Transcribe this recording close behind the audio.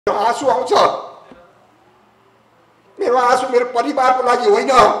आँसु आउँछ। मेरो आँसु मेरो परिवारको लागि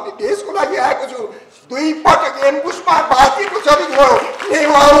होइन, देशको लागि आएको छु। 2 पटक एम्बुसमा बाँचेको शरीर हो।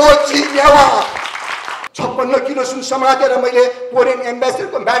 56 किलो सुन समातेर मैले फोरेन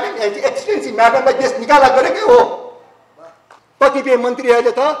एम्बेसडरको म्याडम एक्सटेन्सिभ म्याडमलाई देश निकाला गरेकै हो। कतिपय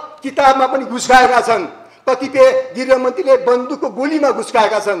मन्त्रीहरूले त किताबमा पनि घुस खाएका छन्, कतिपय गृहमन्त्रीले बन्दुकको गोलीमा घुस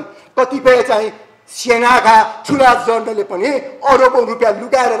खाएका छन्, कतिपय चाहिँ सेनाका ठुला जनरलले पनि अरबौं रुपियाँ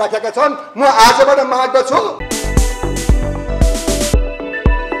लुकाएर राखेका छन्। म आजबाट माग्दछु,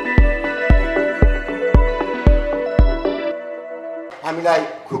 हामीलाई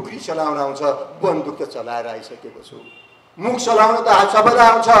खुकुरी चलाउन आउँछ, बन्दुक त चलाएर आइसकेको छु। मुख चलाउन त सबैलाई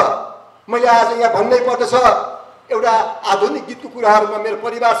आउँछ। मैले आज यहाँ भन्नै पर्दछ, एउटा आधुनिक गीतको कुराहरूमा मेरो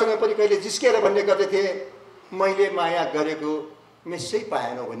परिवारसँग पनि कहिले जिस्केर भन्ने गर्दै थिएँ, मैले माया गरेको मेसै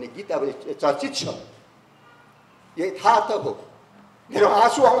पाएन भन्ने गीत अब चर्चित छ। यही थाहा त हो। मेरो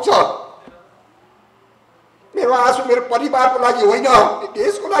आँसु आउँछ। मेरो आँसु मेरो परिवारको लागि होइन,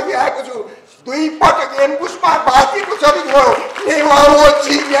 देशको लागि आएको छु। 2 पटक एम्बुसमा बाँचेको शरीर हो।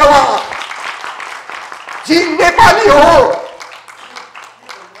 चीन नेपाली हो।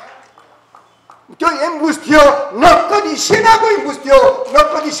 त्यो एम्बुस थियो, नक्कली सेनाको एम्बुस थियो।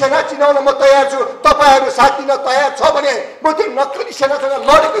 नक्कली सेना चिनाउन म तयार छु। तपाईहरु साथ दिन तयार छ भने म त्यो नक्कली सेनासँग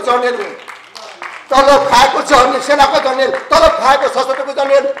लडेको जर्नल हुँ। तलब खाएको जर्नल, सेनाको जर्नल, तलब खाएको सशस्त्रको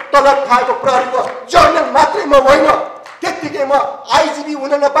जर्नल, तलब खाएको प्रहरीको जर्नल मात्रै म होइन। त्यतिकै म आइजिबी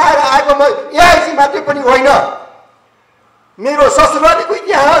हुन नपाएर आएको म एआइज मात्रै पनि होइन। मेरो ससुरालीको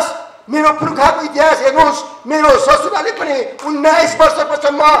इतिहास, मेरो पुर्खाको इतिहास हेर्नुहोस्। मेरो ससुराले पनि 19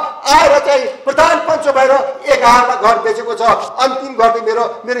 वर्षसम्म आएर चाहिँ प्रधान पञ्च भएर 11 घर बेचेको छ। अन्तिम घर चाहिँ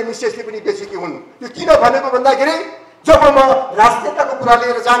मेरो मिसेसले पनि बेचेकी हुन्। यो किन भनेको भन्दाखेरि जब म राष्ट्रियताको कुरा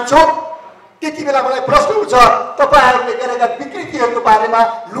लिएर जान्छु त्यति बेला मलाई प्रश्न उठ्छ, तपाईहरुले गरेका विकृतिहरूको बारेमा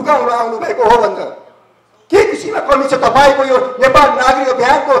लुकाउन आउनु भएको हो भनेर। के किसिममा कमी छ तपाईको यो नेपाल नागरिक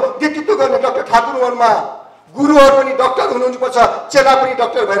अभियानको नेतृत्व गर्ने डाक्टर ठाकुरमोहनमा? गुरुहरू पनि डाक्टर हुनुपर्छ, चेला पनि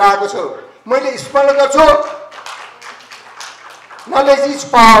डाक्टर भएर आएको छ। मैले स्मरण गर्छु, नलेज इज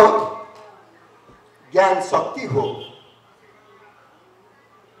पावर, ज्ञान शक्ति हो।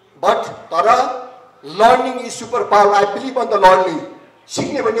 बट तर learning is super power. I believe on the learning.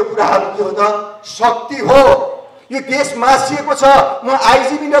 सिक्ने भन्ने कुराहरू के हो त? शक्ति हो। यो देश मासिएको छ। म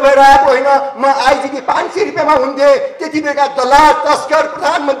आइजिबी नभएर आएको होइन। म आइजिबी 500 रुपियाँमा हुन्थे। त्यति बेला दलाल, तस्कर,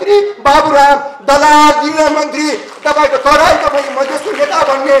 प्रधानमन्त्री बाबुराम, दलाल, गृहमन्त्री, तपाईको तराई तपाईँ मधेसको नेता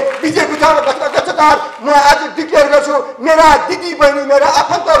भन्ने विजय गुठामा बस्दा गच्छतार। म आज डिक्लेयर गर्छु, मेरा दिदी बहिनी, मेरा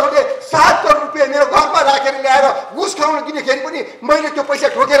आफन्तहरूले 7 करोड रुपियाँ मेरो घरमा राखेर ल्याएर घुस खाउन दिनेखेरि पनि मैले त्यो पैसा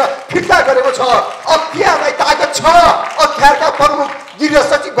ठोकेर फिर्ता गरेको छ। अख्तियारलाई ताकत छ। अख्तियारका प्रमुख गृह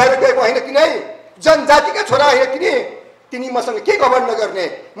सचिव भएर गएको होइन कि नै? जनजातिका छोरा होइन कि तिनी मसँग के गभर्न गर्ने?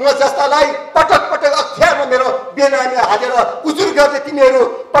 म जस्तालाई पटक पटक अख्तियारमा मेरो बेनामी हालेर उजुर गर्दै तिमीहरू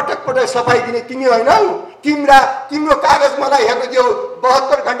पटक पटक सफाई दिने तिमी होइनौ। तिम्रो कागज मलाई हेर्न दियो।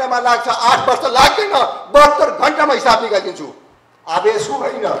 72 घण्टामा लाग्छ, 8 वर्ष लाग्दैन। 72 घण्टामा हिसाब निकालिदिन्छु। आवेश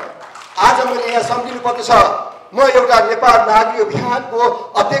होइन। आज मैले यहाँ सम्झिनु पर्दछ, म एउटा नेपाल नागरिक अभियानको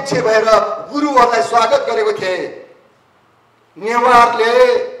अध्यक्ष भएर गुरुहरूलाई स्वागत गरेको थिएँ। नेवारले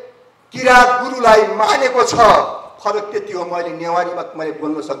किरात गुरुलाई मानेको छ। फरक त्यति हो, मैले नेवारीमा मैले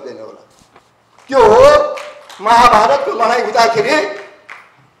बोल्न सक्दैन होला। त्यो हो महाभारतको लडाइँ हुँदाखेरि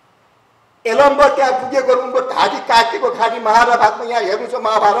एलम्बर त्यहाँ पुगेको, उनको घाँटी काटेको घाँटी महाभारतमा यहाँ हेर्नु छ।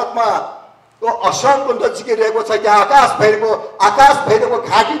 महाभारतमा त्यो असमको नजिकै रहेको छ। त्यहाँ आकाश भैरवको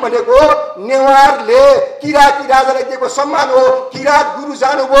घाँटी भनेको नेवारले किराती राजालाई दिएको सम्मान हो। किरात गुरु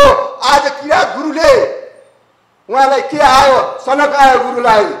जानुभयो। आज किरात गुरुले उहाँलाई के आयो? सनक आयो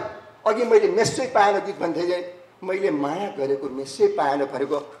गुरुलाई। अघि मैले मेसै पाएन गीत भन्थे, मैले माया गरेको मेसै पाएन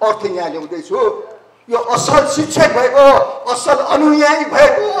भनेको अर्थ यहाँ ल्याउँदैछु। यो असल शिक्षक भएको, असल अनुयायी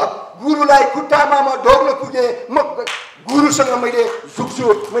भएको गुरुलाई खुट्टामा म ढोग्न पुगेँ। म गुरुसँग मैले झुक्छु,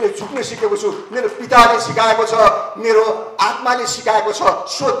 मैले झुक्न सिकेको छु। मेरो पिताले सिकाएको छ, मेरो आत्माले सिकाएको छ,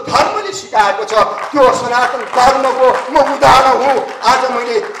 शुद्ध धर्मले सिकाएको छ। त्यो सनातन धर्मको म उदाहरण हुँ। आज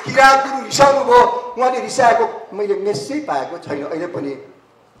मैले किरात गुरु रिसाउनु भयो, उहाँले रिसाएको मैले मेसै पाएको छैन अहिले पनि।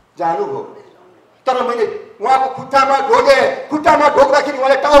 जानुभयो, तर मैले उहाँको खुट्टामा ढोगेँ। खुट्टामा ढोग्दाखेरि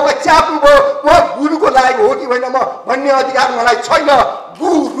उहाँले टाउका च्याप्नु भयो। उहाँ गुरुको लागि हो कि होइन म भन्ने अधिकार मलाई छैन।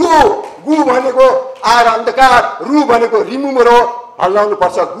 गु भनेको आर अन्धकार, रु भनेको रिमुभर हो, हल्लाउनु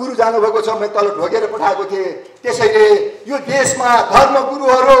पर्छ। गुरु जानुभएको छ, मैले तल ढोगेर पठाएको थिएँ। त्यसैले यो देशमा धर्म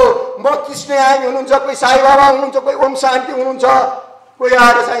गुरुहरू, म कृष्ण आइमी हुनुहुन्छ, कोही साई बाबा हुनुहुन्छ, कोही ओम शान्ति हुनुहुन्छ, कोही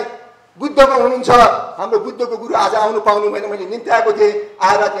आएर चाहिँ बुद्धको हुनुहुन्छ। हाम्रो बुद्धको गुरु आज आउनु पाउनु भएन। मैले निम्त्याएको थिएँ,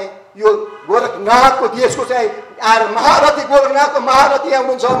 आएर चाहिँ यो गोरखनाथको देशको चाहिँ आएर महारथी गोरखनाथको महारथी यहाँ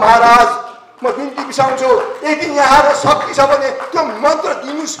हुनुहुन्छ महाराज। म बिन्ती बिसाउँछु यदि यहाँ शक्ति छ भने त्यो मन्त्र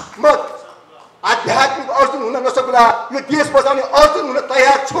दिनुहोस्। म आध्यात्मिक अर्जुन हुन नसक्ला, यो देश बचाउने अर्जुन हुन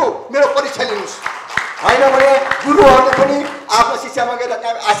तयार छु। मेरो परीक्षा लिनुहोस्। होइन भने गुरुहरूले पनि आफ्नो शिक्षामा गएर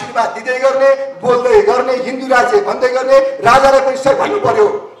आशीर्वाद दिँदै गर्ने, बोल्दै गर्ने, हिन्दू राज्य भन्दै गर्ने, राजालाई पनि सही भन्नु पर्यो।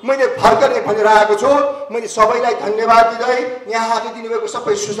 मैले भर्खरै भनेर आएको छु। मैले सबैलाई धन्यवाद दिँदै यहाँले दिनुभएको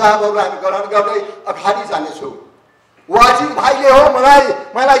सबै सुझावहरू हामी ग्रहण गर्दै अगाडि जानेछु। वाजिद भाइले हो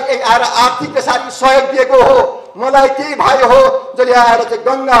मलाई आएर आर्थिक साथी सहयोग दिएको हो। मलाई त्यही भाइ हो जसले आएर चाहिँ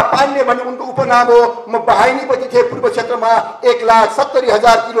गङ्गा पाण्डे भन्ने उनको उपनाम हो। म बहाइनीपट्टि थिएँ पूर्व क्षेत्रमा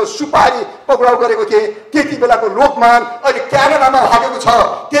 1,70,000 किलो सुपारी पक्राउ गरेको थिएँ। त्यति बेलाको लोकमान अहिले क्यानाडामा भागेको छ।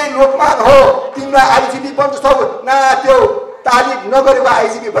 त्यही लोकमान हो। तिमीलाई आइजिपी बन्छ न, त्यो तालिम नगरेको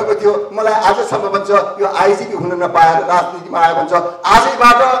आइजिपी भएको थियो। मलाई आजसम्म भन्छ यो आइजिपी हुन नपाएर राजनीतिमा आयो भन्छ।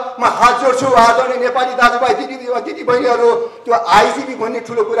 आजैबाट म हात जोड्छु आदरणीय नेपाली दाजुभाइ दिदी बहिनीहरू, त्यो आइजिपी भन्ने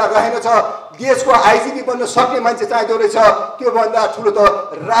ठुलो कुरा रहेनछ। देशको आइजिपी बन्न सक्ने मान्छे चाहिँदो रहेछ। त्योभन्दा ठुलो त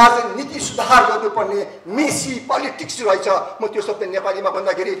राजनीति सुधार गर्नुपर्ने मेसी पोलिटिक्स रहेछ। म त्यो शब्द नेपालीमा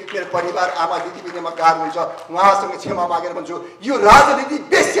भन्दाखेरि मेरो परिवार आमा दिदीबहिनीमा गाह्रो हुन्छ। उहाँसँग क्षमा मागेर भन्छु यो राजनीति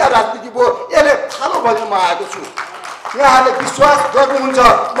बेस्या राजनीति भयो। यसले थालो भनेर म आएको छु। यहाँले विश्वास गर्नुहुन्छ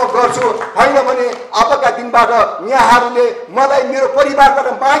म गर्छु। होइन भने अबका दिनबाट यहाँहरूले मलाई मेरो परिवारबाट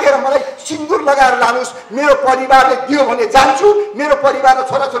मागेर मलाई सिन्दुर लगाएर लानुहोस्। मेरो परिवारले दियो भने जान्छु। मेरो परिवार र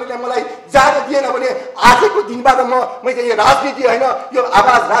छोराछोरीले मलाई जान दिएन भने आजको दिनबाट मैले यो राजनीति होइन, यो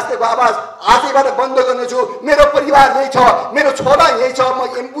आवाज राष्ट्रको आवाज आजैबाट बन्द गर्नेछु। मेरो परिवार यही छ, मेरो छोरा यही छ।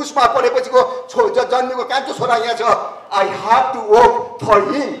 म एम्बुसमा पढेपछिको जन्मेको कान्छो छोरा यहाँ छ। I have to work for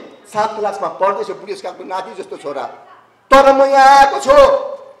him. 7 क्लासमा पढ्दैछु, बुढेसकालको नाति जस्तो छोरा। तर म यहाँ आएको छु।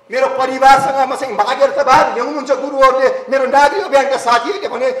 मेरो परिवारसँग मसँग मागेर तपाईहरु ल्याउनुहुन्छ गुरुहरूले, मेरो नागरिक अभियानका साथीहरूले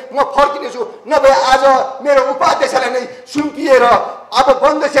भने म फर्किनेछु। नभए आज मेरो उपाध्यक्षलाई नै सुम्पिएर अब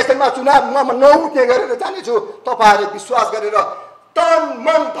बन्द सेसनमा चुनावमा नउठ्ने गरेर जानेछु। तपाईहरुले विश्वास गरेर तन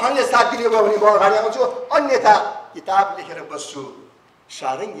मन धनले साथ दिनुभयो भने म अगाडि आउँछु। अन्यथा किताब लेखेर बस्छु।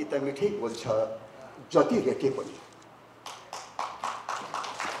 सारङ्गी त मिठै बोल्छ जति रेटे पनि।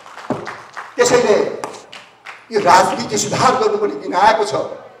 त्यसैले यो राजनीति सुधार गर्नुपर्ने दिन आएको छ।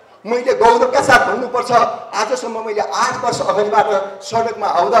 मैले गौरवका साथ भन्नुपर्छ आजसम्म मैले 8 वर्ष अगाडिबाट सडकमा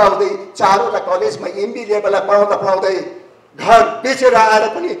आउँदै 4वटा कलेजमा एमबी लेभललाई पढाउँदै घर बेचेर आएर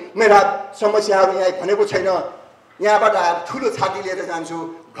पनि मेरा समस्याहरू यहाँ भनेको छैन। यहाँबाट आएर ठुलो छाती लिएर जान्छु।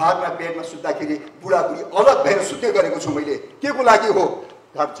 घरमा बेडमा सुत्दाखेरि बुढाबुढी अलग भएर सुत्ने गरेको छु। मैले के को लागि हो?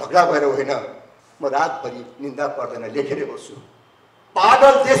 घर झगडा भएर होइन। म रातभरि निन्दा पर्दैन लेखेरै बस्छु।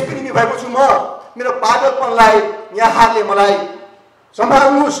 पागल देशप्रेमी भएको छु म। मेरो पागलपनलाई यहाँले मलाई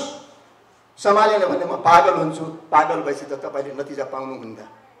सम्हाल्नुहोस्। सम्हालेन भने म पागल हुन्छु। पागल भएपछि त तपाईले नतिजा पाउनुहुन्न।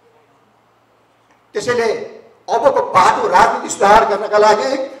 त्यसैले अबको बाटो राजनीति सुधार गर्नका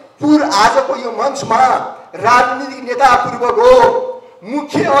लागि आजको यो मञ्चमा राजनीतिक नेता पूर्वको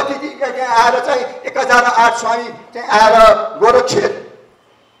मुख्य अतिथि यहाँ आएर चाहिँ 1008 स्वामी चाहिँ आएर गोरक्षेत्र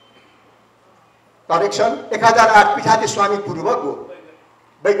करेक्सन 1008 पीठाधीश स्वामी पूर्वको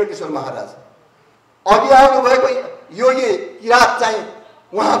वैकुण्ठेश्वर महाराज अघि आउनुभएको योगी किरात चाहिँ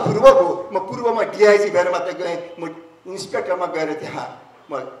उहाँ पूर्वको। म पूर्वमा डिआइजी भएर मात्रै गएँ। म इन्सपेक्टरमा गएर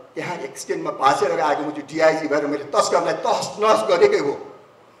त्यहाँ एक्सटेन्डमा भाँचेर आएको। म डिआइजी भएर मैले तस्करलाई तहस नहस गरेकै हो।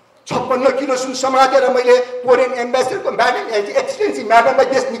 56 किलो सुन समातेर मैले फोरेन एम्बेसडरको म्याडम एक्सटेन्सी म्याडमलाई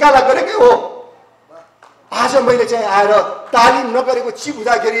देश निकाला गरेकै हो। आज मैले चाहिँ आएर तालिम नगरेको चिप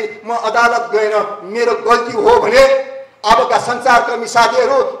हुँदाखेरि म अदालत गएन। मेरो गल्ती हो भने अबका सञ्चारकर्मी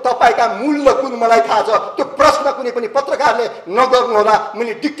साथीहरू तपाईका मूल्य कुन मलाई थाहा छ। त्यो प्रश्न कुनै पनि पत्रकारले नगर्नु होला।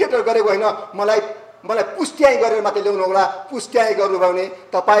 मैले डिक्टेटर गरेको होइन। मलाई पुष्ट्याइ गरेर मात्रै ल्याउनु होला। पुष्ट्याइ गर्नुभयो भने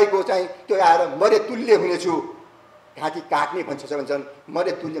तपाईको चाहिँ त्यो आएर मरे तुल्य हुनेछु। घाँटी काट्ने भन्छन्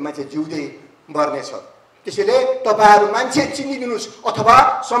मरे तुल्य मान्छे जिउँदै मर्नेछ। त्यसैले तपाईहरु मान्छे चिनिदिनुस् अथवा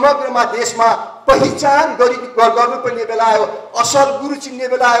समग्रमा देशमा पहिचान गर्नुपर्ने बेला आयो। असल गुरु चिन्ने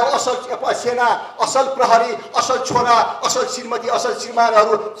बेला आयो। असल सेना, असल प्रहरी, असल छोरा, असल श्रीमती, असल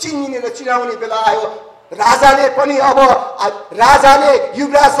श्रीमानहरू चिनिने र चिनाउने बेला आयो। राजाले पनि अब राजाले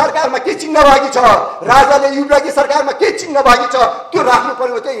युवराज सरकारमा के चिन्न बाँकी छ? राजाले युवराजी सरकारमा के चिन्न बाँकी छ? त्यो राख्नु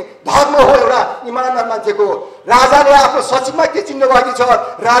पर्यो। चाहिँ धर्म हो एउटा इमानदार मान्छेको। राजाले आफ्नो सचिवमा के चिन्न बाँकी छ?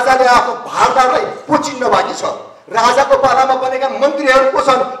 राजाले आफ्नो भारदारलाई को चिन्न बाँकी छ? राजाको पालामा बनेका मन्त्रीहरू को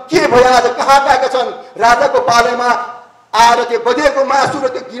छन्? के भयो आज कहाँ गएका छन्? राजाको पालामा आएर त्यो बदेको मासु र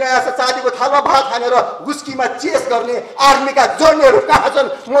त्यो गिरास चाँदीको थालमा भात खानेर गुस्कीमा चेस गर्ने आर्मीका जर्नीहरू कहाँ छन्?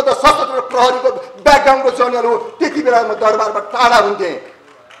 म त सशस्त्र प्रहरीको ब्याकग्राउन्डको जर्नीहरू त्यति बेला म दरबारमा टाढा हुन्थेँ।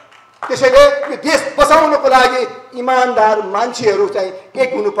 त्यसैले यो देश बचाउनको लागि इमानदार मान्छेहरू चाहिँ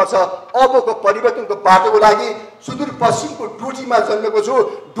एक हुनुपर्छ। अबको परिवर्तनको बाटोको लागि सुदूरपश्चिमको डोटीमा जन्मेको छु,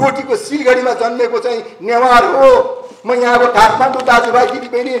 डोटीको सिलगढीमा जन्मेको चाहिँ नेवार हो। म यहाँको काठमाडौँ दाजुभाइ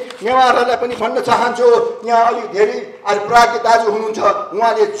दिदीबहिनी नेवारहरूलाई पनि भन्न चाहन्छु, यहाँ अलिक धेरै प्राज्ञ दाजु हुनुहुन्छ,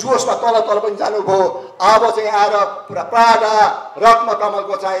 उहाँले जोसमा तल तल पनि जानुभयो। अब चाहिँ आएर पुरा प्राडा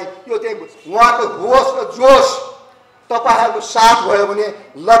रत्नकमलको चाहिँ यो चाहिँ उहाँको होस र जोस तपाईहरुको साथ भयो भने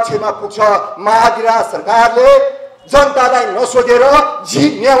लक्ष्यमा पुग्छ। महाधिराज सरकारले जनतालाई नसोधेर,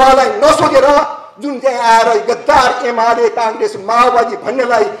 नेवारलाई नसोधेर जुन चाहिँ आएर गद्दार एमाले कांग्रेस माओवादी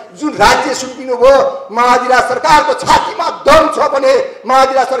भन्नेलाई जुन राज्य सुम्पिनु भयो, महाधिराज सरकारको छातीमा दम छ भने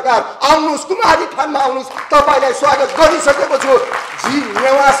महाधिराज सरकार आउनुस्, कुमारी थानमा आउनुस्, तपाईलाई स्वागत गरिसकेको छु।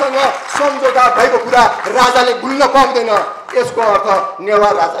 नेवारसँग सम्झौता भएको कुरा राजाले भुल्न पाउँदैन। यसको अर्थ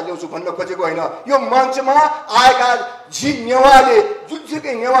नेवार राजा ल्याउँछु भन्न खोजेको होइन। यो मञ्चमा आएका नेवारले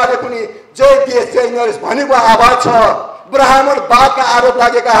जुनसुकै नेवारले पनि जय देश जय नरेश भनेको आवाज छ। ब्राह्मणवादका आरोप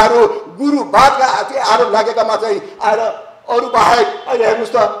लागेकाहरू, गुरुवादका आरोप लागेकामा चाहिँ आएर अरू बाहेक अहिले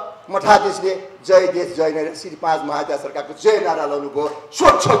हेर्नुहोस् त मठाधीशले जय देश जय नरेश श्री 5 महाधिराज सरकारको जय नारा लाउनुभयो।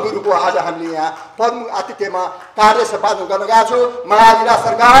 स्वच्छ गुरुको आज हामीले यहाँ प्रमुख आतिथ्यमा कार्य सम्पादन गर्न गएको छु। महाधिराज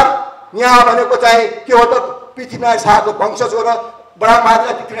सरकार यहाँ भनेको चाहिँ के हो त, पृथ्वीनारायण शाहको वंशज हो र बडा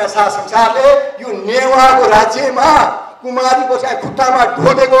महाधिराज पृथ्वीनारायण शाह संसारले यो नेवारको राज्यमा कुमारीको चाहिँ खुट्टामा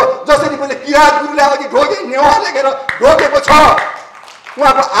ढोगेको, जसरी मैले किरात गुरुलाई अघि ढोगे नेवार लेखेर ढोगेको छ,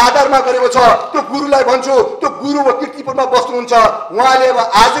 उहाँको आधारमा गरेको छ। त्यो गुरुलाई भन्छु, त्यो गुरु कीर्तिपुरमा बस्नुहुन्छ, उहाँले अब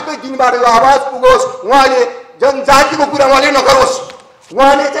आजकै दिनबाट यो आवाज पुगोस्। उहाँले जनजातिको कुरा उहाँले नगरोस्,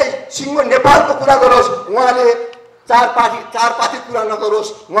 उहाँले चाहिँ सिङ्गो नेपालको कुरा गरोस्, उहाँले चार पार्टी कुरा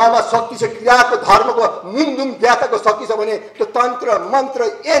नगरोस्। उहाँमा शक्ति छ, किरातको धर्मको मुमधुम व्याख्याको शक्ति छ भने त्यो तन्त्र मन्त्र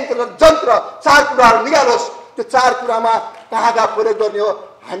यन्त्र जन्त्र चार कुराहरू निकालोस्। त्यो चार कुरामा कहाँ प्रयोग गर्ने हो,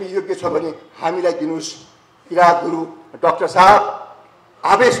 हामी योग्य छ भने हामीलाई दिनुहोस्। किरात गुरु डाक्टर साहब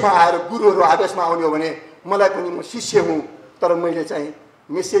आवेशमा आएर गुरुहरू आवेशमा आउने हो भने मलाई पनि म शिष्य हुँ, तर मैले चाहिँ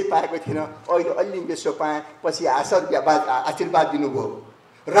मेसेज पाएको थिइनँ, अहिले अलि मेसो पाएँ, पछि आशीर्वाद दिनुभयो।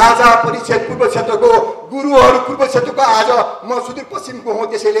 राजा परिषद पूर्व क्षेत्रको गुरुहरू पूर्व क्षेत्रको आज म सुदूरपश्चिमको हुँ,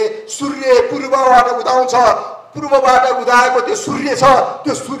 त्यसैले सूर्य पूर्वबाट उदाउँछ, पूर्वबाट उदाएको त्यो सूर्य छ,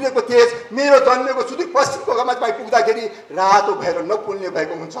 त्यो सूर्यको तेज मेरो जन्मेको सुदूरपश्चिमको गाउँमा पुग्दाखेरि रातो भएर नपुल्ने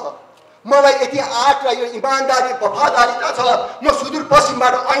भएको हुन्छ। मलाई यति आँट र यो इमानदारी वफादारीता छ, म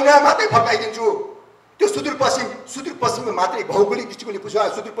सुदूरपश्चिमबाट ऐना मात्रै फर्काइदिन्छु। त्यो सुदूरपश्चिममा मात्रै भौगोलिक दृष्टिकोणले पुछ्यो,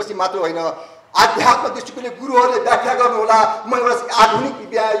 सुदूरपश्चिम मात्र होइन, आध्यात्म दृष्टिकोणले गुरुहरूले व्याख्या गर्नुहोला। म एउटा आधुनिक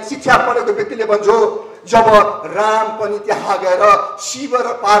शिक्षा पढेको व्यक्तिले भन्छु, जब राम पनि त्यहाँ गएर शिव र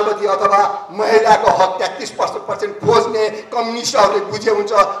पार्वती अथवा महिलाको हक 33% खोज्ने कम्युनिस्टहरूले बुझे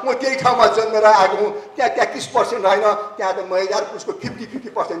हुन्छ। म त्यही ठाउँमा जन्मेर आएको हुँ, त्यहाँ 33% होइन, त्यहाँ त महिला र पुरुषको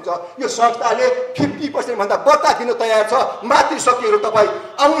 50% छ। यो संस्थाले 50% भन्दा बढ्ता दिन तयार छ। मातृशक्तिहरू तपाईँ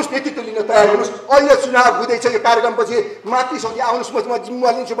आउनुहोस्, नेतृत्व लिन तयार हुनुहोस्। अहिले चुनाव हुँदैछ, यो कार्यक्रमपछि मातृशक्ति आउनुहोस्, म जिम्मा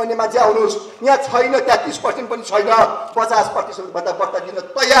लिन्छु भन्ने मान्छे आउनुहोस्। यहाँ छैन 33% पनि छैन, 50% भन्दा बढ्ता दिन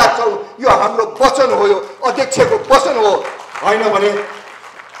तयार छौँ। यो हाम्रो वचन हो, अध्यक्षको वचन हो। होइन भने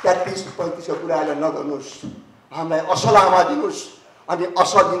 33-35 कुरालाई नगर्नुहोस्, हामीलाई असल आमा दिनुहोस्, हामी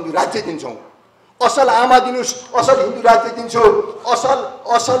असल हिन्दू राज्य दिन्छौँ। असल आमा दिनुहोस्, असल हिन्दू राज्य दिन्छौँ।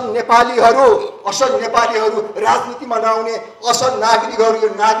 असल नेपालीहरू राजनीतिमा नआउने, असल नागरिकहरू यो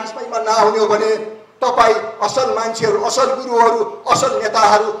नागरिकमा नआउने हो भने तपाईँ असल मान्छेहरू, असल गुरुहरू, असल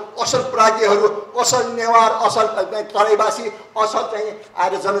नेताहरू, असल प्राज्ञहरू, असल नेवार, असल तराईवासी, असल चाहिँ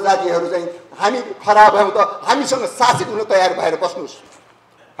आएर जनजातिहरू चाहिँ हामी खराब भयौँ त हामीसँग शासित हुन तयार भएर बस्नुहोस्।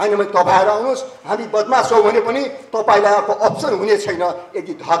 होइन भने तपाईँहरू आउनुहोस्, हामी बदमास हौँ भने पनि तपाईँलाई अर्को अप्सन हुने छैन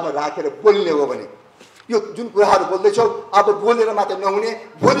यदि धर्म राखेर बोल्ने हो भने। यो जुन कुराहरू बोल्दैछौँ अब बोलेर मात्रै नहुने,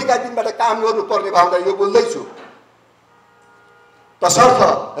 भोलिका दिनबाट काम गर्नुपर्ने भावना यो बोल्दैछु।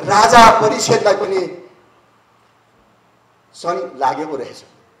 तसर्थ राजा परिषदलाई पनि शनि लागेको रहेछ।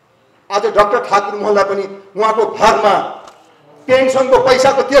 आज डाक्टर ठाकुरमोहनलाई पनि उहाँको घरमा पेन्सनको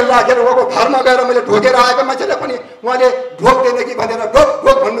पैसाको तेल राखेर उहाँको घरमा गएर मैले ढोकेर आएको मान्छेलाई पनि उहाँले ढोक्दैन कि भनेर ढोक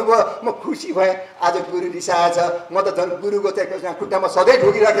ढोक भन्नुभयो। म खुसी भएँ, आज गुरु रिसाएछ। म त झन् गुरुको चाहिँ खुट्टामा सधैँ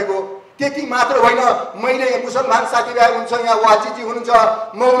ढोकिराखेको। त्यति मात्र होइन, मैले मुसलमान साथीभाइ हुनुहुन्छ, यहाँ वाजीजी हुनुहुन्छ,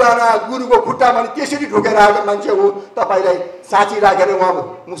 मौलाना गुरुको खुट्टामा पनि त्यसरी ढोकेर आएको मान्छे हो। तपाईँलाई साथी राखेर उहाँ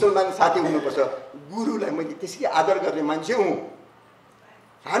मुसलमान साथी हुनुपर्छ। गुरुलाई मैले त्यसरी आदर गर्ने मान्छे हुँ।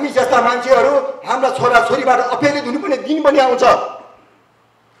 हामी जस्ता मान्छेहरू हाम्रा छोराछोरीबाट अफेरी धुनुपर्ने दिन पनि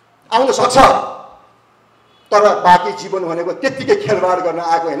आउन सक्छ, तर बाँकी जीवन भनेको त्यत्तिकै खेलबाड गर्न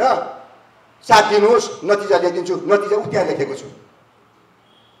आएको होइन। साथ दिनुहोस्, नतिजा ल्याइदिन्छु। नतिजा उत्यहाँ लेखेको छु।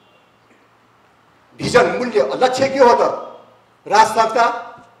 भिजन, मूल्य, लक्ष्य के हो त? राजसंस्था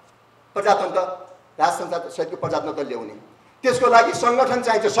प्रजातन्त्र राजसंसार सहितको प्रजातन्त्र ल्याउने त्यसको लागि संगठन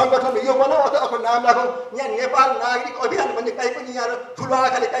चाहिन्छ संगठन यो बनाऊ अथवा नाम राखौँ यहाँ नेपाल नागरिक अभियान भन्ने कहीँ पनि यहाँ ठुलो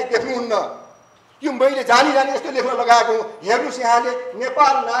आँखाले कहीँ देख्नुहुन्न त्यो मैले जानी यस्तो लेख्न लगाएको हेर्नुस् यहाँले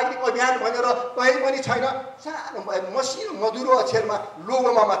नेपाल नागरिक अभियान भनेर कहीँ पनि छैन सानो मसिनो मधुरो अक्षरमा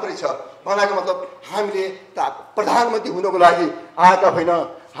लोगोमा मात्रै छ भनेको मतलब हामीले प्रधानमन्त्री हुनको लागि आएका होइन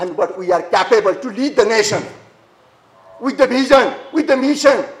हामी but we are capable to lead the nation with the vision, with the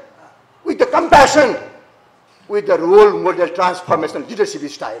mission, with the compassion, with the role model transformational leadership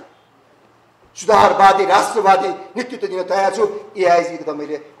style. सुधारवादी राष्ट्रवादी नेतृत्व दिन तयार छु एआइजी को त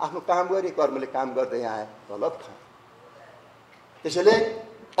मैले आफ्नो काम गरे कर्मले काम गर्दै आए गलत खाँ त्यसैले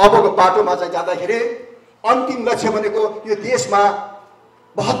अबको बाटोमा चाहिँ जाँदाखेरि अन्तिम लक्ष्य भनेको यो देशमा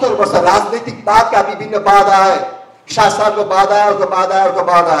 72 वर्ष राजनीतिक वादका विभिन्न बाधा आए 7 सालको बाधा अर्को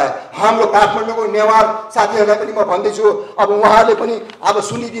बाधा आए हाम्रो काठमाडौँको नेवार साथीहरूलाई पनि म भन्दैछु अब उहाँले पनि अब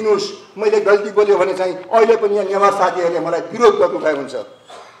सुनिदिनुस् मैले गल्ती बोल्यो भने चाहिँ अहिले पनि यहाँ नेवार साथीहरूले मलाई विरोध गर्नुभएको हुन्छ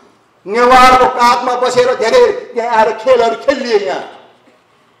नेवारको काखमा बसेर धेरै त्यहाँ आएर खेलहरू खेलिए यहाँ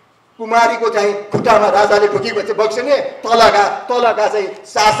कुमारीको चाहिँ खुट्टामा राजाले ठोकेपछि बक्सने तलका चाहिँ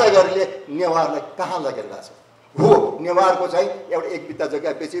शासकहरूले नेवारलाई कहाँ लगेर गएको छ हो नेवारको चाहिँ एउटा एक बित्ता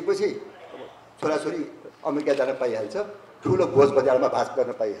जग्गा बेचेपछि छोराछोरी अमेरिका जान पाइहाल्छ ठुलो भोज बजारमा भाष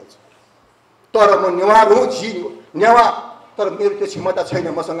गर्न पाइहाल्छ तर म नेवार हुँ नेवा तर मेरो त्यो क्षमता छैन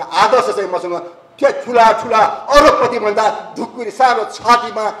मसँग आदर्श चाहिँ मसँग त्यो ठुला अरबपति भन्दा ढुकुरी सानो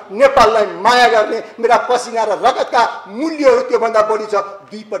छातीमा नेपाललाई माया गर्ने मेरा पसिना र रगतका मूल्यहरू त्योभन्दा बढी छ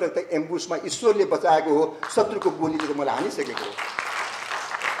 2 पटक त एम्बुसमा ईश्वरले बचाएको हो शत्रुको गोलीले त मलाई हानिसकेको हो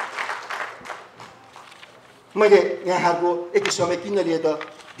मैले यहाँको एक समय किन लिए त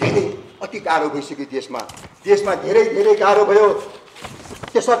धेरै अति गाह्रो भइसक्यो देशमा धेरै गाह्रो भयो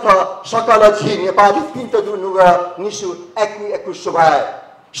त्यसर्थ सकल झी नेपाली पिन्त दुनुगा निसु एकु सुभाय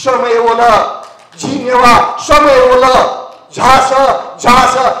समय होला झी नेवा समय होला झास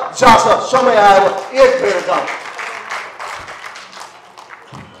समय आयो एक फेर जाऊ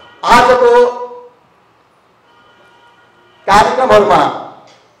आजको कार्यक्रमहरुमा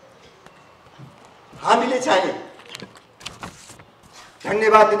हामीले चाहिँ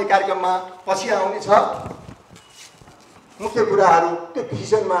धन्यवाद दिने कार्यक्रममा पछि आउने छ मुख्य कुराहरू त्यो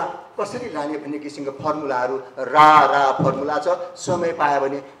भिजनमा कसरी लाने भन्ने किसिमको फर्मुलाहरू रा फर्मुला छ समय पायो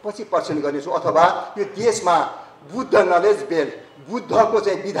भने पछि पर्सन गर्नेछु अथवा यो देशमा बुद्ध नलेज बेल्ट बुद्धको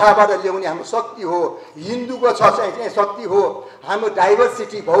चाहिँ विधाबाट ल्याउने हाम्रो शक्ति हो हिन्दूको छ चाहिँ शक्ति हो हाम्रो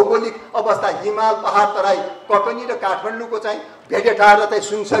डाइभर्सिटी भौगोलिक अवस्था हिमाल पहाड तराई कटनी र काठमाडौँको चाहिँ भेटेटार र चाहिँ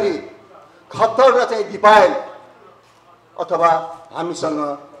सुनसरी खत्तर र चाहिँ दिपायल अथवा हामीसँग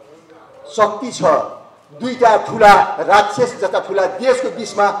शक्ति छ दुईटा ठुला राक्षस जस्ता ठुला देशको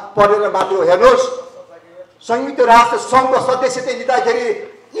बीचमा परेर मात्र हेर्नुहोस् संयुक्त राष्ट्र संघको सदस्यता लिँदाखेरि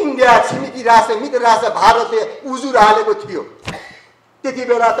इन्डिया छिमेकी राष्ट्र मित्र राष्ट्र भारतले उजुर हालेको थियो त्यति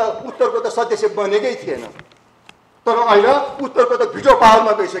बेला त उत्तरको त सदस्य बनेकै थिएन तर अहिले उत्तरको त भिटो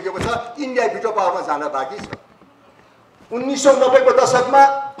पावरमा गइसकेको छ इन्डिया भिटो पावरमा जान बाँकी छ 1990 को दशकमा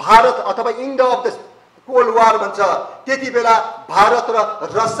भारत अथवा end of the cold war भन्छ त्यति बेला भारत र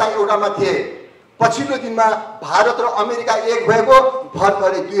रसिया एउटामा थिए पछिल्लो दिनमा भारत र अमेरिका एक भएको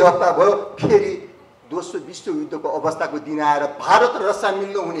भर्खरै 2 हप्ता भयो फेरि दोस्रो विश्व युद्धको अवस्थाको दिन आएर भारत र रसिया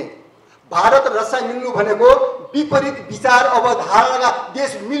मिल्नु हुने भारत र रसिया मिल्नु भनेको विपरीत विचार अवधारणाका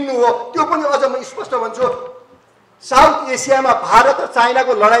देश मिल्नु हो त्यो पनि अझ म स्पष्ट भन्छु साउथ एसियामा भारत र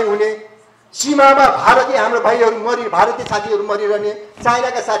चाइनाको लडाईँ हुने सीमामा भारतीय हाम्रो भाइहरू भारतीय साथीहरू मरिरहने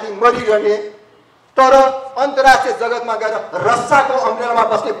चाइनाका साथी मरिरहने तर अन्तर्राष्ट्रिय जगतमा गएर रसियाको अम्ब्रेलामा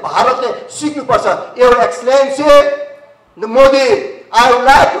बस्ने भारतले सिक्नुपर्छ एउटा Excellency Modi I would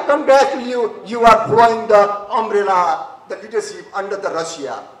like to congratulate you. You are following the umbrella, the leadership under the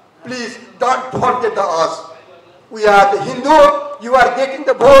Russia. Please don't forget us. We are the Hindu. You are getting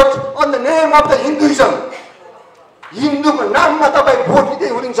the vote on the name of the Hinduism. Hindu को नाममा तपाई vote लिँदै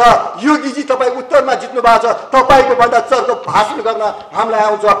हुनुहुन्छ योगीजी तपाई उत्तरमा जित्नु भएको छ तपाईको भन्दा चर्को भाषण गर्न हामीलाई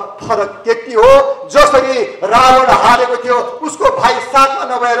आउँछ फरक त्यति हो जसरी रावण हारेको थियो उसको भाइ साथमा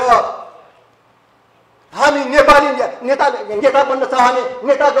नभएर हामी नेपाली नेता बन्न चाहने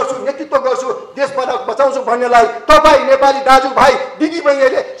नेता गर्छु नेतृत्व गर्छु देश बचाउँछु भन्नेलाई तपाई नेपाली दाजुभाइ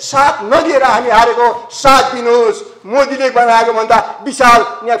दिदीबहिनीले साथ नदिएर हामी हारेको साथ दिनुहोस् मोदीले बनाएको भन्दा विशाल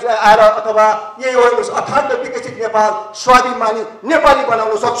आएर अथवा यही होस् अखण्ड विकसित नेपाल स्वाभिमानी नेपाली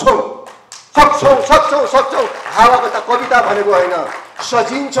बनाउन सक्छौं हावाको त कविता भनेको होइन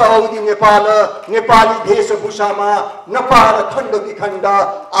सजिन्छ औधी नेपाल नेपाली वेशभूषामा नपार खण्ड विखण्ड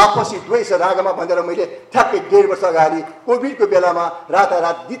आपसी द्वेष रागमा भनेर मैले ठ्याक्कै 1.5 वर्ष अगाडि कोभिडको बेलामा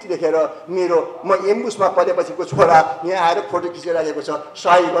रातारात गीत लेखेर म एम्बुसमा परेपछिको छोरा यहाँ आएर फोटो खिचिराखेको छ।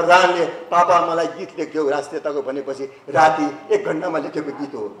 साई वरदानले पापा मलाई गीत लेख्यो राष्ट्रियताको भनेपछि राति 1 घण्टामा लेखेको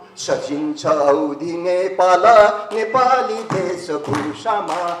गीत हो। सजिन्छ औधी नेपाल नेपाली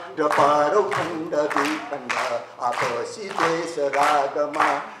वेशभूषामा नपार खण्ड विखण्ड आपसी द्वेष रागमा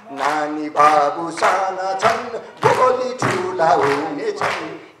नानी बाबु साना छन् भोलि ठुला हुनेछन्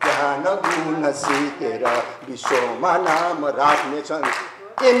ज्ञान गुण सिकेर विश्वमा नाम राख्नेछन्।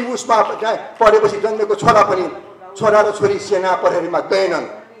 एम्बुसमा पढेपछि जन्मेको छोरा पनि छोरा र छोरी सेना प्रहरीमा गएनन्,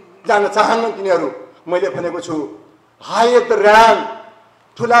 जान चाहन्नन् तिनीहरू। मैले भनेको छु हाय द राम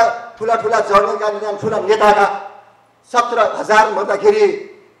ठुला ठुला ठुला जनगानी ठुला नेताका 17,000 मर्दाखेरि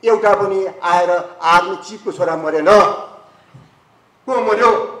एउटा पनि आएर आर्मी चिफको छोरा मरेन। को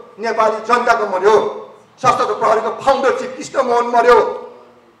मर्यो? नेपाली जनताको मर्यो। सशस्त्र प्रहरीको फाउन्डर चिफ कृष्णमोहन मर्यो।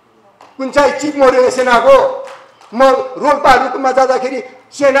 कुन चाहिँ चिफ मर्यो सेनाको? म रोल्पा रुकुममा जाँदाखेरि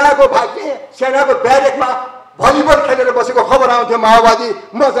सेनाको ब्यारेकमा भलिबल खेलेर बसेको खबर आउँथ्यो माओवादी।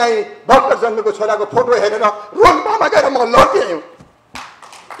 म चाहिँ भर्खर जन्मेको छोराको फोटो हेरेर रोल्पामा गएर म लड्थेँ।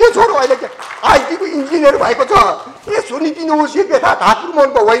 के छोरो अहिले आइटीको इन्जिनियर भएको छ। ए सुनिदिनुहोस्, यो बेथा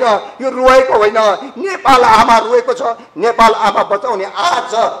ठाकुरमोहनको होइन, यो रोएको होइन, नेपाल आमा रोएको छ। नेपाल आमा बचाउने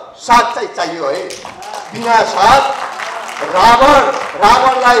आज साथ चाहिँ चाहियो है। बिना साथ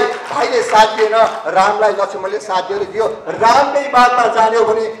रावणलाई भाइले साथ दिएन, रामलाई लक्ष्मणले साथ दियो। रामकै बाटमा जान्यो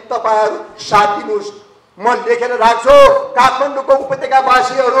भने तपाईँहरू साथ दिनुहोस्। म लेखेर राख्छु काठमाडौँको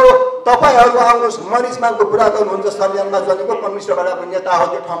उपत्यकावासीहरू तपाईँहरू आउनुहोस्। मरिचमाको कुरा गर्नुहुन्छ, सल्यानमा जन्मेको कम्युनिस्टबाट पनि नेता हो।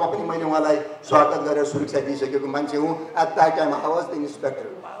 त्यो ठाउँमा पनि मैले उहाँलाई स्वागत गरेर सुरक्षा दिइसकेको मान्छे हुँ। At that time I was the inspector.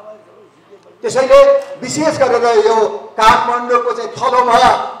 त्यसैले विशेष गरेर यो काठमाडौँको चाहिँ थलोमा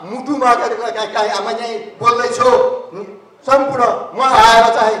मुटुमा गरेर आमा चाहिँ बोल्दैछु सम्पूर्ण। म आएर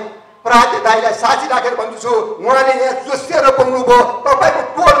चाहिँ प्राध्य दाइलाई साथी राखेर भन्छु, उहाँले यहाँ जोसिएर बोल्नुभयो। तपाईँको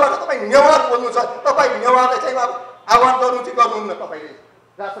टोलबाट तपाईँ नेवार बोल्नु छ, तपाईँ नेवारलाई चाहिँ आह्वान गर्नु चाहिँ गर्नुहुन्न तपाईँले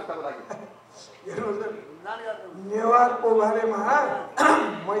राष्ट्रताको लागि। नेवारको बारेमा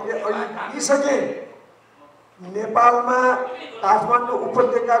मैले अहिले भनिसकेँ। नेपालमा काठमाडौँ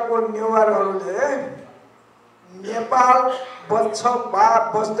उपत्यकाको नेवारहरूले नेपाल बच्छ वा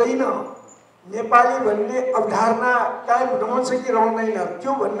बच्दैन, नेपाली भन्ने अवधारणा कायम रहन्छ कि रहँदैन,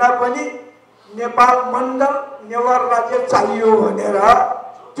 त्यो भन्दा पनि नेपाल मण्डल नेवार राज्य चाहियो भनेर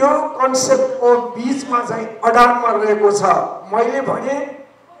त्यो कन्सेप्टको बिचमा चाहिँ अडानमा रहेको छ। मैले भने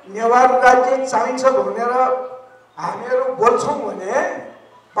नेवार राज्य चाहिन्छ भनेर हामीहरू बोल्छौँ भने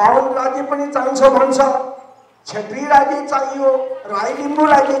बाहुन राज्य पनि चाहिन्छ भन्छ, क्षेत्री राज्य चाहियो, राई लिम्बू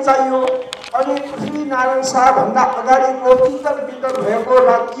राज्य चाहियो। अनि पृथ्वीनारायण शाहभन्दा अगाडिको बितर भएको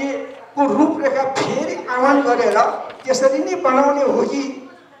राज्यको रूपरेखा फेरि आह्वान गरेर त्यसरी नै बनाउने हो कि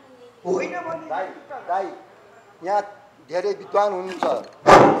होइन भने यहाँ धेरै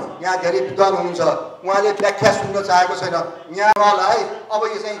विद्वान हुनुहुन्छ, उहाँले व्याख्या सुन्न चाहेको छैन। यहाँलाई अब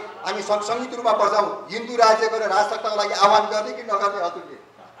यो चाहिँ हामी संयुक्त रूपमा पर्छौँ। हिन्दू राज्य गरेर राष्ट्रताको लागि आह्वान गर्ने कि नगर्ने हजुरले?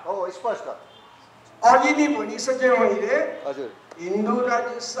 हो स्पष्ट अघि नै भनिसकेँ मैले। हजुर हिन्दू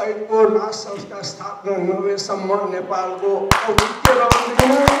राज्य सहितको राष्ट्र संस्था स्थापना नभएसम्म नेपालको औचित्य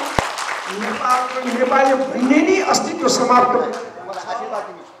रहँदैन, नेपालको नेपाली भन्ने नै अस्तित्व समाप्त हुन्छ।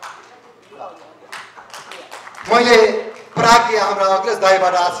 मैले प्राज्ञ हाम्रा अग्रज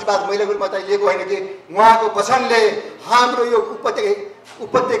दाइबाट आशीर्वाद मैले मात्रै लिएको होइन कि उहाँको वचनले हाम्रो यो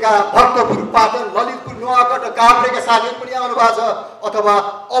उपत्यका भक्तपुर, पाटन, ललितपुर, नुवाकोट, काभ्रेका साथीहरू पनि आउनु भएको छ। अथवा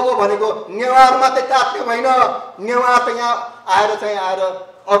अब भनेको नेवार मात्रै तात्ने होइन, नेवार त यहाँ आएर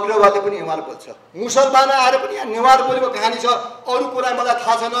अग्रवालले पनि नेवार बोल्छ, मुसलमान आएर पनि यहाँ नेवार बोलेको कहानी छ। अरू कुरा मलाई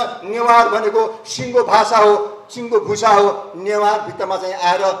थाहा छैन। नेवार भनेको सिङ्गो भाषा हो, सिङ्गो भूषा हो। नेवार भित्रमा चाहिँ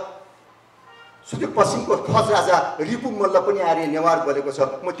आएर सुदूरपश्चिमको खस राजा रिपु मल्ल पनि आएर नेवार बोलेको छ।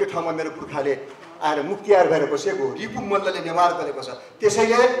 म त्यो ठाउँमा मेरो पुर्खाले आएर मुक्तियार भएर बसेको रिपु मल्लले नेवार बोलेको छ।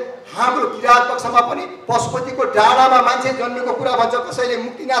 त्यसैले हाम्रो किराँत पक्षमा पनि पशुपतिको डाँडामा मान्छे जन्मेको कुरा भन्छ, कसैले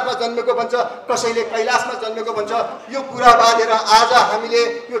मुक्तिनाथमा जन्मेको भन्छ, कसैले कैलाशमा जन्मेको भन्छ। यो कुरा बाँधेर आज हामीले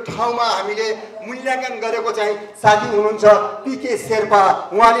यो ठाउँमा हामीले मूल्याङ्कन गरेको चाहिँ साथी हुनुहुन्छ पिके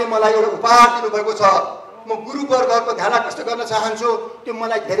शेर्पा। उहाँले मलाई एउटा उपहार दिनुभएको छ। म गुरुवर्गको ध्यान आकर्षण गर्न चाहन्छु। त्यो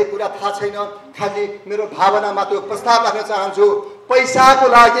मलाई धेरै कुरा थाहा छैन, खालि मेरो भावनामा त्यो प्रस्ताव राख्न चाहन्छु। पैसाको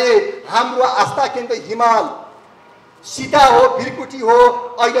लागि हाम्रो आस्था केन्द्र हिमाल सीता हो, भिरकुटी हो,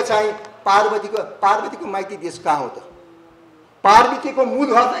 अहिले चाहिँ पार्वतीको माइती देश कहाँ हो त? पार्वतीको मूल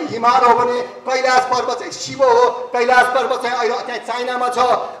घर चाहिँ हिमाल हो भने कैलाश पर्वत चाहिँ शिव हो। कैलाश पर्वत चाहिँ अहिले त्यहाँ चाइनामा छ।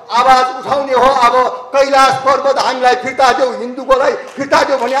 आवाज उठाउने हो अब कैलाश पर्वत हामीलाई फिर्ता देऊ, हिन्दूकोलाई फिर्ता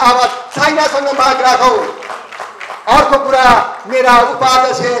देऊ भन्ने आवाज चाइनासँग माग राखौ। अर्को कुरा, मेरा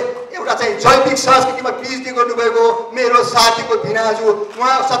उपाध्यक्ष एउटा चाहिँ जैविक संस्कृतिमा पिएचडी गर्नुभएको मेरो साथीको भिनाजु,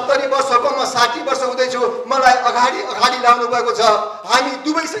 उहाँ 70 वर्षको, म 60 वर्ष हुँदैछु, मलाई अगाडि लाउनु भएको छ। हामी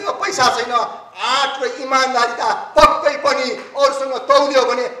दुवैसँग पैसा छैन, आँट र इमान्दारिता पक्कै पनि अरूसँग तौल्यो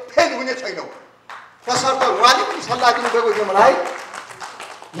भने फेल हुने छैनौँ। तसर्थ उहाँले पनि सल्लाह दिनुभएको थियो मलाई।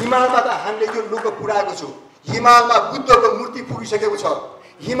 हिमालमा त हामीले यो लोक पुऱ्याएको छु। हिमालमा बुद्धको मूर्ति पुगिसकेको छ।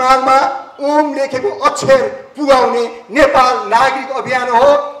 हिमालमा ओम लेखेको अक्षर पुगाउने नेपाल नागरिक अभियान हो।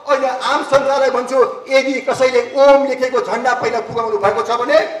 अहिले आम जनतालाई भन्छु, यदि कसैले ओम लेखेको झन्डा पहिला पुगाउनु भएको छ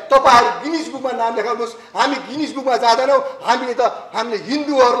भने तपाईहरु गिनिज बुकमा नाम लेखाउनुहोस्। हामी गिनिज बुकमा जाँदैनौँ। हामीले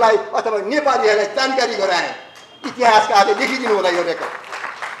हिन्दूहरूलाई अथवा नेपालीहरूलाई जानकारी गरायौँ। इतिहासकारले लेखिदिनु होला यो रेकर्ड।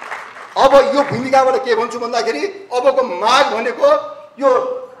 अब यो भूमिकाबाट के भन्छु भन्दाखेरि अबको माग भनेको यो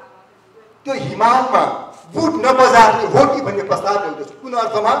त्यो हिमालमा बुट नबजार्ने हो कि भन्ने प्रस्ताव ल्याउँदैछु। कुन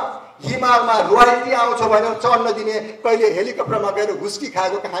अर्थमा? हिमालमा रोयल्टी आउँछ भनेर चढ्न दिने, कहिले हेलिकप्टरमा गएर घुस्की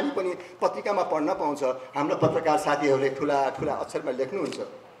खाएको कहानी पनि पत्रिकामा पढ्न पाउँछ। हाम्रो पत्रकार साथीहरूले ठुला ठुला अक्षरमा लेख्नुहुन्छ।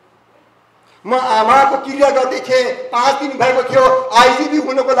 म आमाको क्रिया गर्दै थिएँ, 5 दिन भएको थियो। आइजिबी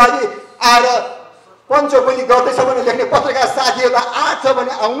हुनको लागि आएर पञ्चबोली गर्दैछ भने लेख्ने पत्रकार साथीहरूलाई आँट छ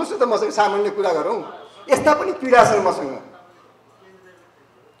भने आउनुहोस् न त मसँग सामान्य कुरा गरौँ। यस्ता पनि पीडा छन् मसँग।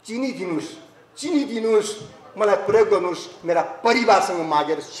 चिनी दिनुहोस्, मलाई प्रयोग गर्नुहोस्, मेरा परिवारसँग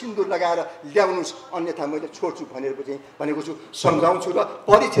मागेर सिन्दुर लगाएर ल्याउनुहोस्, अन्यथा मैले छोड्छु भनेको छु, सम्झाउँछु। र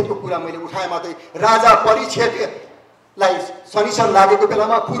परिच्छेदको कुरा मैले उठाएँ मात्रै। राजा परिच्छेदलाई शनिश्चर लागेको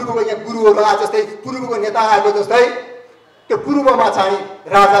बेलामा पूर्वको यहाँ गुरुहरू आए जस्तै, पूर्वको नेता आएको जस्तै, त्यो पूर्वमा चाहिँ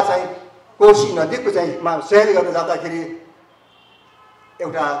राजा चाहिँ कोशी नदीको चाहिँ सैर गर्न जाँदाखेरि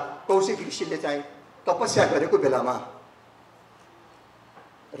एउटा कौशिक ऋषिले चाहिँ तपस्या गरेको बेलामा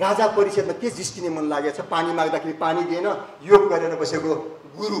राजा परिषदमा के जिस्किने मन लागेछ। पानी माग्दाखेरि पानी दिएन। योग गरेर बसेको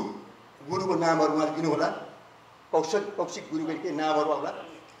गुरुको नामहरू उहाँले दिनु होला। कौशिक गुरुको के नामहरू होला?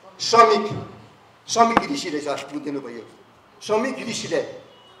 समिक ऋषि रहेछ, बुझिदिनु भयो। समिक ऋषिले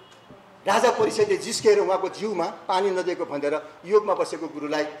राजा परिषदले जिस्केर उहाँको जिउमा पानी नदिएको भनेर योगमा बसेको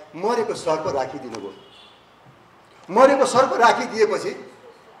गुरुलाई मरेको सर्प राखिदिनु भयो। मरेको सर्प राखिदिएपछि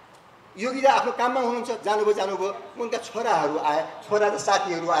योगीले आफ्नो काममा हुनुहुन्छ, जानुभयो। उनका छोराहरू आए, छोरा र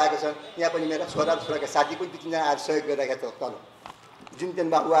साथीहरू आएका छन्। यहाँ पनि मेरा छोरा र छोराका साथी पनि 2-3 जना आएर सहयोग गरिरहेका छ। तल जुनतेन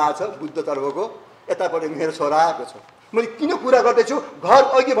बाबु आएछ बुद्ध तर्फको, यतापट्टि मेरो छोरा आएको छ। मैले किन कुरा गर्दैछु? घर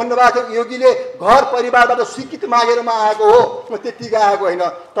अघि भन्नुभएको थियो योगीले घर परिवारबाट स्वीकृति मागेर म आएको हो, म त्यत्तिकै आएको होइन।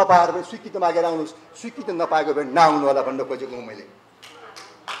 तपाईँहरू पनि स्वीकृति मागेर आउनुहोस्, स्वीकृति नपाएको भने नआउनु होला भन्न खोजेको हो मैले।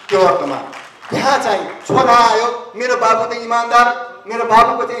 त्यो अर्थमा यहाँ चाहिँ छोरा आयो, मेरो बाबु त इमान्दार, मेरो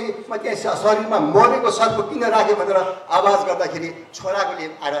बाबुको चाहिँ म त्यहाँ शरीरमा मरेको सर्प किन राख्यो भनेर आवाज गर्दाखेरि छोराकोले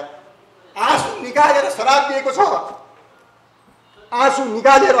आएर आँसु निकालेर श्राप दिएको छ। आँसु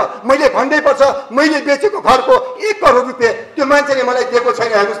निकालेर मैले भन्दै पर्छ, मैले बेचेको घरको 1 करोड रुपियाँ त्यो मान्छेले मलाई दिएको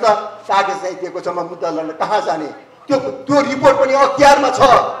छैन। हेर्नुहोस् त, कागज चाहिँ दिएको छ। म मुद्दा लड्न कहाँ जाने? त्यो रिपोर्ट पनि अख्तियारमा छ।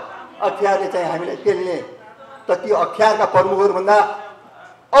 अख्तियारले चाहिँ हामीलाई पेल्ने त त्यो अख्तियारका प्रमुखहरूभन्दा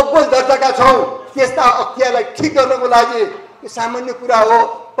अव्वल दर्जाका छौँ। त्यस्ता अख्तियारलाई ठिक गर्नको लागि यो सामान्य कुरा हो।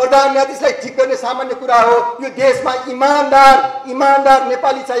 प्रधान न्यायाधीशलाई ठिक गर्ने सामान्य कुरा हो। यो देशमा इमान्दार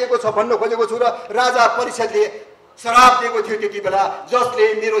नेपाली चाहिएको छ भन्न खोजेको छु। र राजा परिषदले श्राप दिएको थियो त्यति बेला, जसले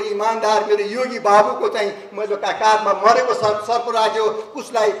मेरो इमान्दार मेरो योगी बाबुको चाहिँ मैले काँधमा मरेको सर्प राख्यो,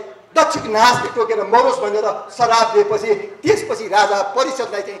 उसलाई दक्षिण नासले टोकेर मरोस् भनेर श्राप दिएपछि त्यसपछि राजा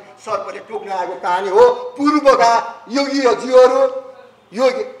परिषदलाई चाहिँ सर्पले टोक्न आएको कहानी हो। पूर्वका योगीजीहरू,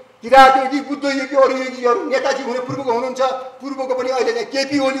 योगी किरात योगी, बुद्ध योगी, अरू योगीहरू नेताजी हुने पूर्वको हुनुहुन्छ। पूर्वको पनि अहिले चाहिँ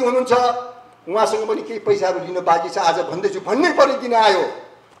केपी ओली हुनुहुन्छ। उहाँसँग पनि केही पैसाहरू लिन बाँकी छ। आज भन्दैछु, भन्नै पर्ने दिन आयो।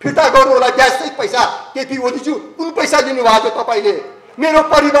 फिर्ता गर्नु होला ग्याससहित पैसा। केपी ओलीज्यू, कुन पैसा लिनुभएको थियो तपाईँले? मेरो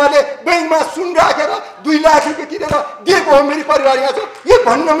परिवारले ब्याङ्कमा सुन राखेर 2 लाख रुपियाँ तिरेर दिएको हो। मेरो परिवार यहाँ छ, यो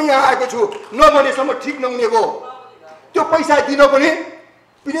भन्न म यहाँ आएको छु। नभनेसम्म ठिक नहुनेको। त्यो पैसा दिन पनि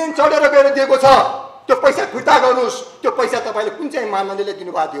प्लेन चढेर गएर दिएको छ। त्यो पैसा फिर्ता गर्नुहोस्। त्यो पैसा तपाईँले कुन चाहिँ मानदण्डले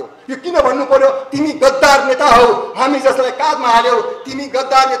दिनुभएको थियो? यो किन भन्नु पर्यो? तिमी गद्दार नेता हौ, हामी जसलाई काँधमा हाल्यौ। तिमी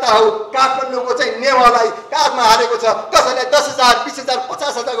गद्दार नेता हौ। काठमाडौँको चाहिँ नेवालाई काँधमा हालेको छ। कसैलाई 10,000, 20,000,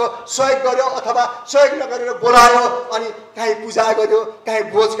 50,000को सहयोग गर्यो अथवा सहयोग नगरेर बोलायो, अनि काहीँ पूजा गर्यो, काहीँ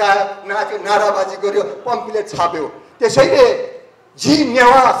भोज खायो, नाच्यो, नाराबाजी गर्यो, पम्पलेट छाप्यो। त्यसैले जी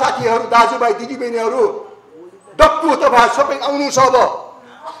नेवा साथीहरू, दाजुभाइ दिदीबहिनीहरू, डक्कु तपाईँ सबै आउनुहोस्। अब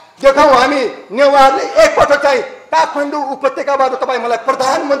देखाउँ हामी नेवारले एकपटक चाहिँ काठमाडौँ उपत्यकाबाट तपाईँ मलाई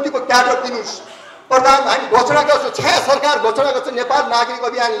प्रधानमन्त्रीको क्याडर दिनुहोस्। प्रधान हामी घोषणा गर्छौँ, छाया सरकार घोषणा गर्छ नेपाल नागरिक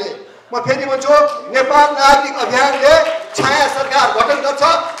अभियानले। म फेरि भन्छु, नेपाल नागरिक अभियानले छाया सरकार गठन गर्छ।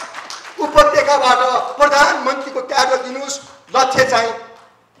 उपत्यकाबाट प्रधानमन्त्रीको क्याडर दिनुहोस्। लक्ष्य चाहिँ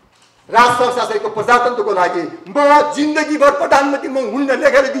राष्ट्र शासनको प्रजातन्त्रको लागि म जिन्दगीभर प्रधानमन्त्री म हुन्न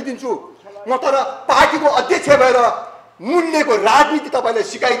लेखेर दिइदिन्छु। म तर पार्टीको अध्यक्ष भएर मूल्यको राजनीति तपाईँलाई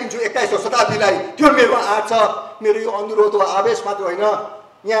सिकाइदिन्छु 21औं शताब्दीलाई। त्यो मेरो आँट छ। मेरो यो अनुरोध हो, आवेश मात्र होइन।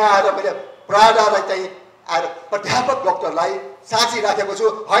 यहाँ आएर मैले प्राडालाई चाहिँ आएर प्राध्यापक डक्टरलाई साँची राखेको छु।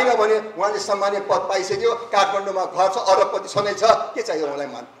 होइन भने उहाँले सम्मान्य पद पाइसक्यो, काठमाडौँमा घर छ, अरबपति छँदै छ, के चाहियो मलाई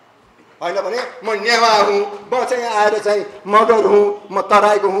मान। होइन भने म नेवा हुँ, म चाहिँ आएर चाहिँ मगर हुँ, म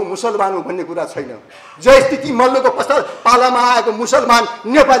तराईको हुँ, मुसलमान हुँ भन्ने कुरा छैन। जय स्थिति मल्लको पश्चात पालामा आएको मुसलमान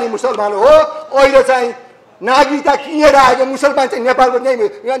नेपाली मुसलमान हो। अहिले चाहिँ नागरिकता किनेर आएको मुसलमान चाहिँ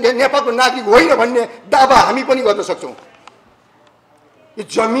नेपालको नागरिक होइन भन्ने दावा हामी पनि गर्न सक्छौँ। यो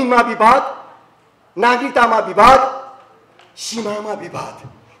जमिनमा विवाद, नागरिकतामा विवाद, सीमामा विवाद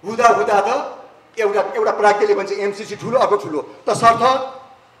हुँदा हुँदा त एउटा प्राज्ञले भन्छ एमसीसी ठुलो अर्को ठुलो। तसर्थ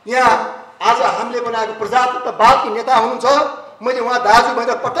यहाँ आज हामीले बनाएको प्रजातन्त्रवादको नेता हुनुहुन्छ। मैले उहाँ दाजु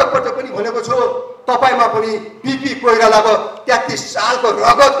भनेर पटक पटक पनि भनेको छु, तपाईँमा पनि पिपी कोइरालाको 33 सालको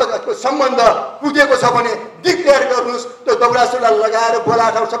रगतको सम्बन्ध कुदेको छ भने डिक्लेयर गर्नुहोस्। त्यो दौरा सुरुवाल लगाएर बोला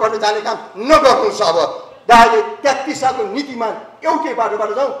ठाउँ सफाउन जाने काम नगर्नुहोस्। अब दाजुले 33 सालको नीतिमान एउटै बाटोबाट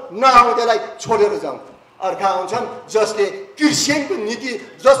जाउँ, नआउँदैलाई छोडेर जाउँ। अर्का आउँछन् जसले क्रिस्चियनको नीति,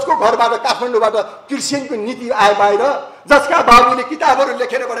 जसको घरबाट काठमाडौँबाट क्रिस्चियनको नीति आए बाहिर, जसका बाबुले किताबहरू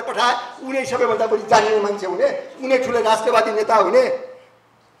लेखेर गरेर पठाए, उनी सबैभन्दा बढी जान्ने मान्छे हुने, उनी ठुलो राष्ट्रवादी नेता हुने।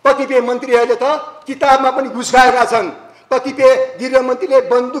 कतिपय मन्त्रीहरूले त किताबमा पनि घुस्काएका छन्, कतिपय गृहमन्त्रीले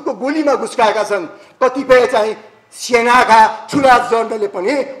बन्दुकको गोलीमा घुस्काएका छन्, कतिपय चाहिँ सेनाका ठुला जनरलले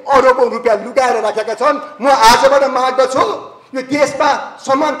पनि अरबौं रुपियाँ लुकाएर राखेका छन्। म आजबाट माग्दछु, यो देशमा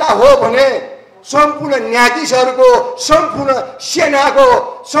समानता हो भने सम्पूर्ण न्यायाधीशहरूको, सम्पूर्ण सेनाको,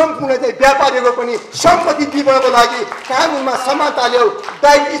 सम्पूर्ण चाहिँ व्यापारीको पनि सम्पत्ति वितरणको लागि कानुनमा समानता ल्याऊ।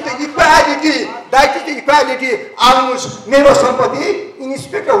 दाइट इक्वालिटी आउनुहोस्। मेरो सम्पत्ति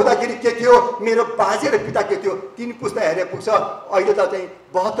इन्सपेक्टर हुँदाखेरि के थियो, मेरो बाजे र पिता के थियो, 3 पुस्ता हेरे पुग्छ। अहिले त चाहिँ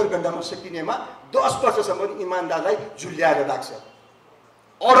 72 घण्टामा सकिनेमा 10 वर्षसम्म इमान्दारलाई झुल्याएर राख्छ।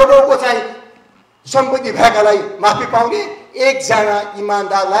 अरबौंको चाहिँ सम्पत्ति भएकालाई माफी पाउने, एकजना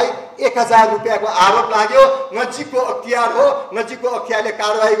इमान्दारलाई 1000 रुपियाँको आरोप लाग्यो, नजिकको अख्तियार हो, नजिकको अख्तियारले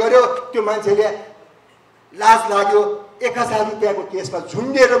कारवाही गर्यो, त्यो मान्छेले लाज लाग्यो, 1000 रुपियाँको केसमा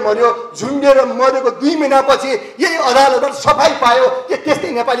झुन्डेर मर्यो। झुन्डेर मरेको 2 महिनापछि यही अदालतबाट सफाई पायो। के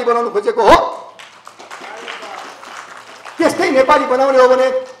त्यस्तै नेपाली बनाउनु खोजेको हो? त्यस्तै नेपाली बनाउने हो भने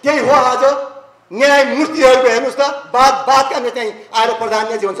त्यही हो। आज न्यायमूर्तिहरूको हेर्नुहोस् त, बादका चाहिँ आएर प्रधान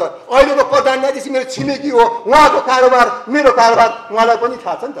न्यायाधीश हुन्छ। अहिलेको प्रधान न्यायाधीश मेरो छिमेकी हो, उहाँको कारोबार मेरो कारोबार उहाँलाई पनि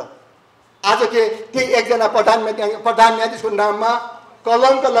थाहा छ नि त। आज के त्यही एकजना प्रधान न्यायाधीशको नाममा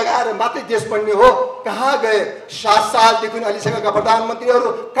कलङ्क लगाएर मात्रै देश बन्ने हो? कहाँ गए 7 सालदेखि अहिलेसम्मका प्रधानमन्त्रीहरू?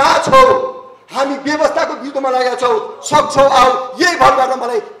 कहाँ छौ? हामी व्यवस्थाको विरुद्धमा लागेका छौँ। सक्छौ आऊ, यही भरबाट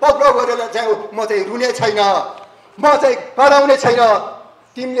मलाई पक्राउ गरेर चाहिँ म चाहिँ रुने छैन, म चाहिँ कराउने छैन।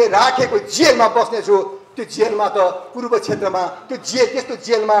 तिमीले राखेको जेलमा बस्नेछु। त्यो जेलमा त पूर्व क्षेत्रमा त्यो त्यस्तो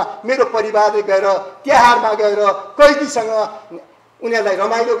जेलमा मेरो परिवारले गएर तिहारमा गएर कैदीसँग उनीहरूलाई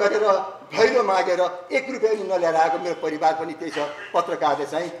रमाइलो गरेर भैलो मागेर 1 रुपियाँ पनि नल्याएर आएको मेरो परिवार पनि त्यही छ। पत्रकारले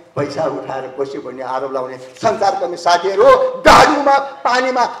चाहिँ पैसा उठाएर बस्यो भन्ने आरोप लगाउने सञ्चारकर्मी साथीहरू गाडीमा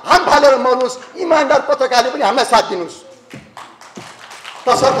पानीमा हात फालेर मर्नुहोस्। इमान्दार पत्रकारले पनि हामीलाई साथ दिनुहोस्।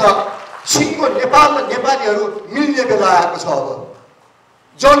 तसर्थ सिङ्गो नेपालमा नेपालीहरू मिल्ने बेला आएको छ। अब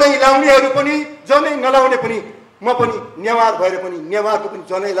जनै लाउनेहरू पनि जनै नलाउने पनि, म पनि नेवार भएर पनि नेवारको पनि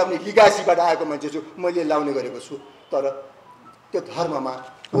जनै लाउने लिगासीबाट आएको मान्छे छु। मैले लाउने गरेको छु। तर त्यो धर्ममा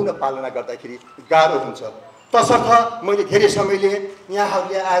पुनः पालना गर्दाखेरि गाह्रो हुन्छ। तसर्थ मैले धेरै समयले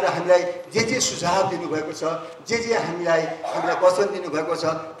यहाँहरूले आएर हामीलाई जे सुझाव दिनुभएको छ, जे हामीलाई वचन दिनुभएको छ,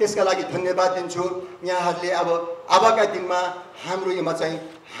 त्यसका लागि धन्यवाद दिन्छु। यहाँहरूले अबका दिनमा हाम्रो योमा चाहिँ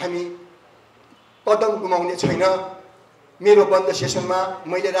हामी कदम गुमाउने छैन। मेरो बन्द सेसनमा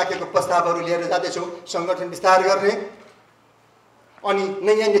मैले राखेको प्रस्तावहरू लिएर जाँदैछु। सङ्गठन विस्तार गर्ने अनि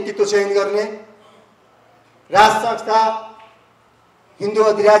नयाँ नेतृत्व चयन गर्ने, राज संस्था हिन्दू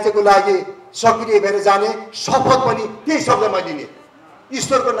अधिराज्यको लागि सक्रिय भएर जाने शपथ पनि त्यही शब्दमा लिने।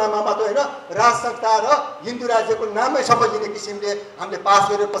 ईश्वरको नाममा मात्र होइन, राज संस्था र हिन्दू राज्यको नाममै शपथ लिने किसिमले हामीले पास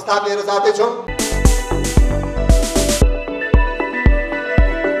गरेर प्रस्ताव लिएर जाँदैछौँ।